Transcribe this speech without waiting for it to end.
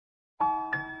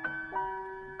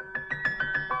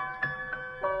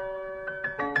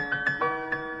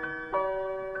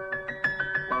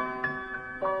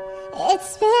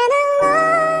It's been a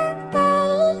long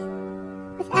day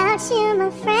without you, my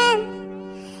friend,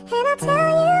 and I'll tell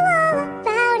you all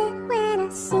about it when I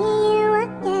see you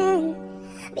again.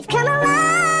 We've come a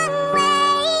long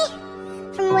way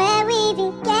from where we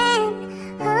began.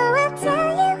 Oh, I'll tell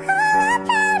you all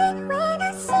about it when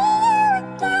I see you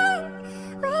again.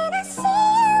 When I see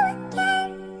you again.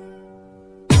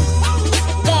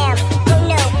 Damn, who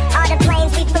knew? All the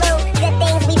planes we flew, the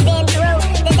things we've been through,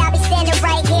 that I'll be standing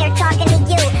right here talking to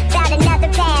you about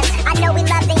another path. I know we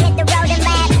love to hit the road and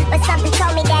laugh, but something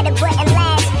told me that it wouldn't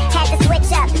last. Had to switch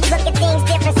up, look at things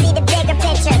different, see the bigger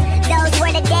picture. Those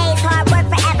were the days, hard work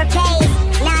forever pays.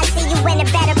 Now I see you in a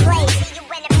better place.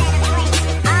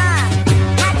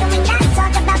 How can we not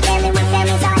talk about family when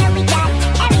family's all that we got?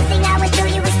 Everything I went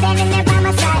through, you were standing there by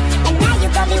my side, and now you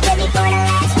gon' be with me for the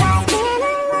last ride. It's been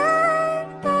a long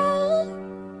day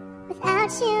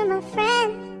without you, my friend,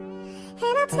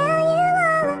 and I'll tell you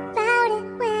all about it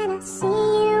when I see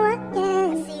you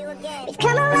again. We've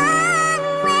come a long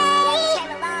way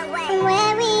from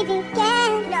where we began.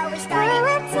 Oh,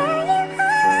 I'll tell you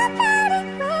all about it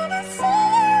when I see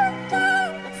you again.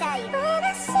 When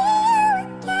I see you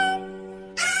again.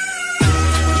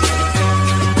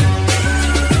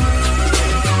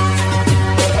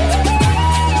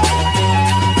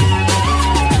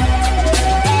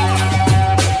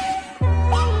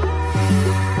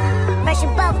 First you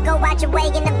both go out your way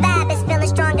and the vibe is feeling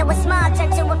strong, and what's small turn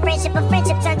to a friendship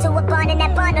turn to a bond, and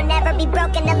that bond will never be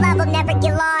broken, the love will never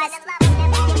get lost.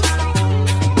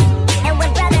 And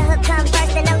when brotherhood come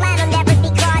first, then the line will never be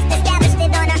crossed. Established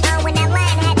it on our own when that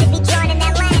line had to be drawn, and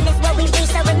that line is what we reach,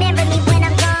 so remember me when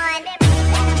I'm gone.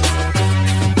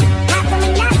 How can we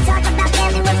not talk about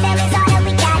family when family's all that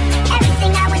we got?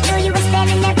 Everything I went through, you were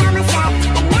standing there by my side,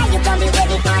 and now you gon' be with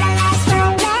me for the last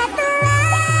ride. Let the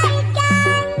light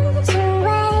guide your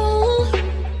way,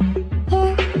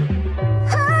 yeah.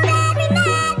 Hold every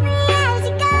memory as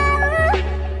you go,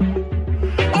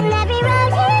 and every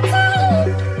road you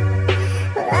take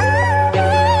will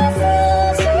always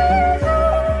lead you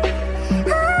home.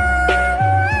 Oh,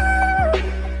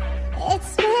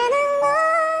 it's been a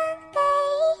long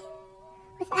day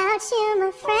without you,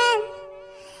 my friend,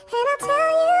 and I'll tell